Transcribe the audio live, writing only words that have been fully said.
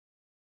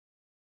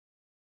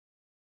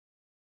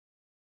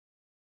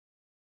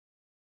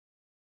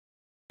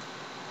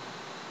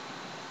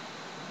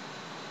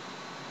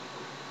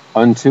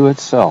Unto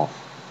itself.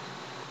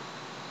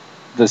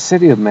 The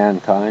city of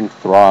mankind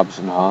throbs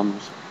and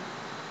hums,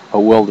 a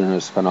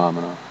wilderness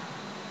phenomena,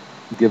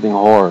 giving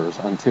horrors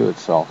unto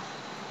itself.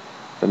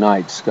 The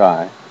night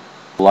sky,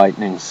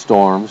 lightning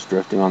storms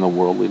drifting on the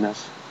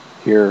worldliness,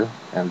 here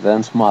and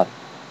thence mud,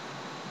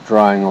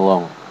 drying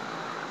alone,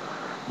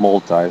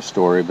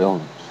 multi-story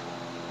buildings,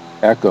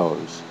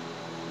 echoes,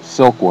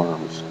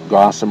 silkworms,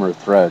 gossamer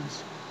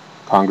threads,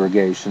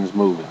 congregations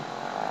moving.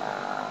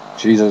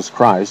 Jesus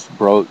Christ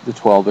brought the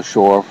 12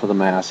 ashore for the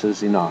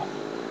masses enough.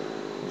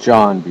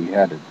 John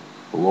beheaded.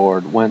 The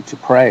Lord went to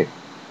pray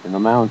in the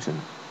mountain,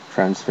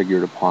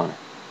 transfigured upon it.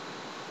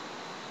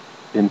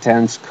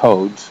 Intense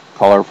codes,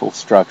 colorful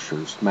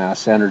structures,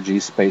 mass energy,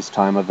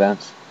 space-time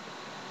events,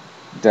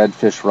 dead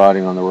fish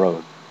rotting on the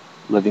road,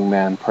 living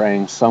man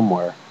praying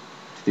somewhere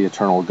to the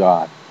eternal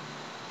God.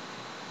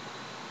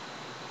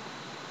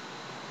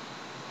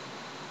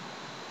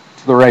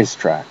 To the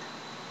racetrack.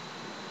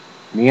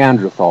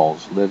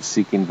 Neanderthals live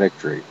seeking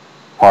victory,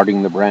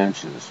 parting the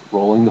branches,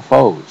 rolling the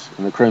foes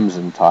in the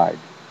crimson tide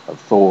of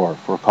Thor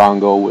for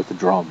Congo with the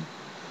drum.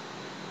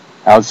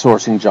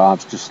 Outsourcing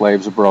jobs to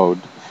slaves abroad,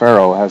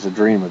 Pharaoh has a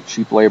dream of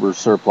cheap labor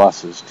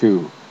surpluses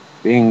too,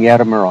 being yet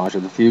a mirage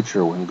of the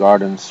future when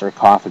garden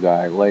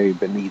sarcophagi lay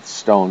beneath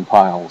stone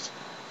piles,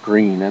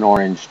 green and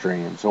orange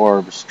streams,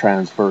 orbs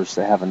transverse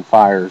the heaven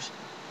fires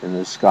in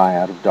the sky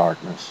out of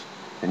darkness,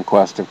 in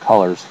quest of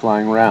colors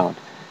flying round,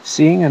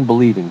 seeing and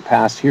believing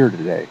past here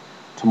today,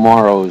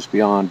 tomorrow is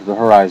beyond the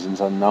horizon's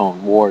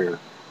unknown, warrior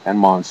and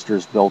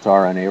monsters built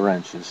RNA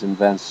wrenches,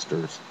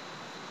 investors,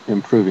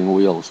 improving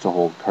wheels to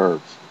hold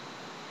curves.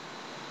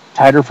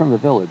 Tighter from the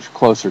village,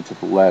 closer to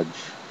the ledge,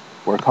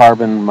 where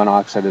carbon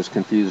monoxide has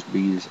confused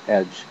bees'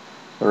 edge,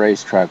 the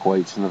racetrack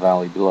waits in the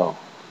valley below.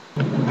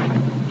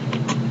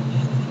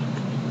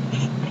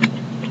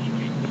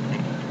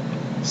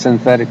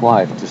 Synthetic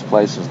life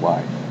displaces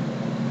life.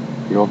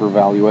 The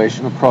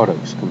overvaluation of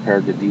products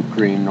compared to deep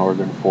green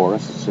northern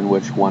forests in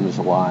which one is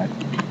alive,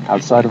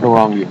 outside of the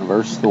wrong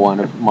universe, the one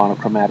of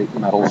monochromatic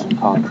metals and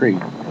concrete.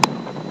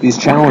 These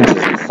challenges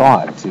of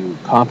thought to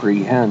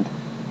comprehend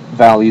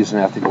values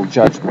and ethical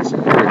judgments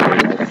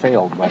empirically are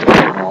failed by the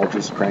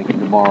technologists cranking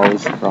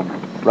tomorrows from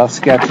rough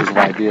sketches of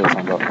ideas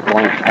on the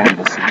blank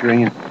canvas of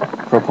green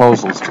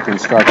proposals to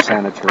construct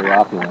sanitary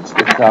opulence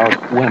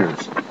without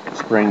winters,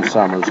 spring,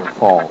 summers, or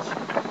falls.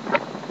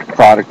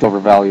 Product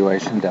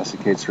overvaluation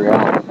desiccates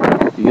reality.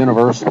 The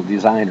universal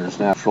designer's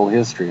natural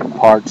history, in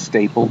part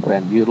stapled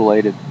and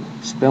mutilated,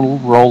 spindle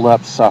rolled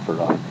up suffered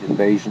on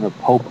invasion of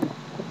pop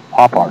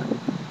art,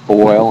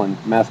 oil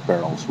and meth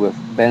barrels with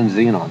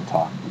benzene on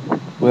top.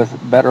 With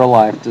better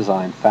life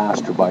designed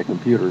faster by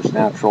computers,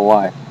 natural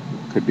life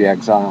could be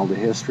exiled to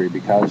history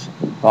because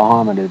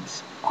the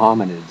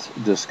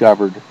hominids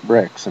discovered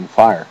bricks and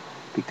fire,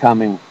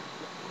 becoming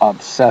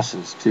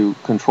obsesses to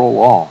control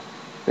all.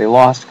 They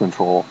lost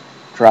control,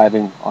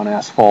 driving on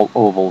asphalt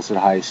ovals at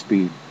high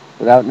speed.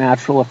 Without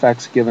natural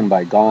effects given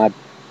by God,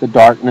 the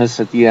darkness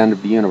at the end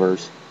of the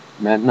universe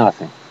meant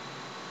nothing.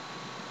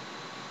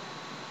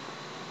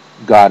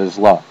 God is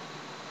love.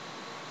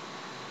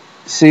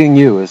 Seeing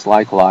you is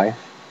like life,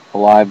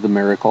 alive the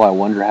miracle. I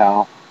wonder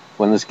how,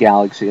 when this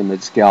galaxy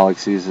amidst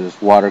galaxies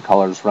as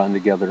watercolors run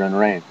together in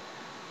rain.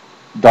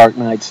 Dark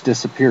nights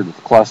disappeared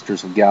with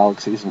clusters of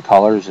galaxies and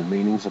colors and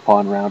meanings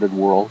upon rounded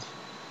worlds.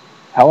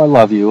 How I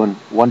love you, and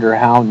wonder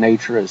how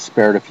nature has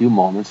spared a few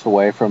moments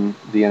away from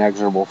the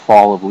inexorable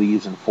fall of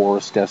leaves and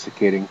forests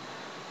desiccating,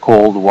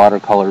 cold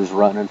watercolors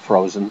run and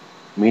frozen,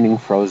 meaning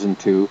frozen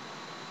too.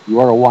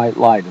 You are a white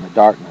light in the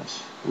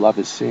darkness. Love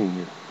is seeing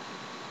you.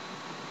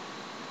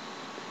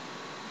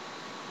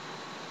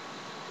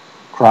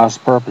 Cross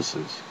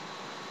purposes.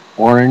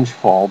 Orange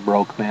fall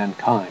broke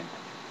mankind.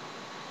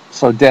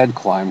 So dead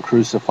climb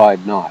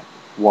crucified not,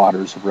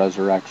 waters of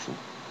resurrection.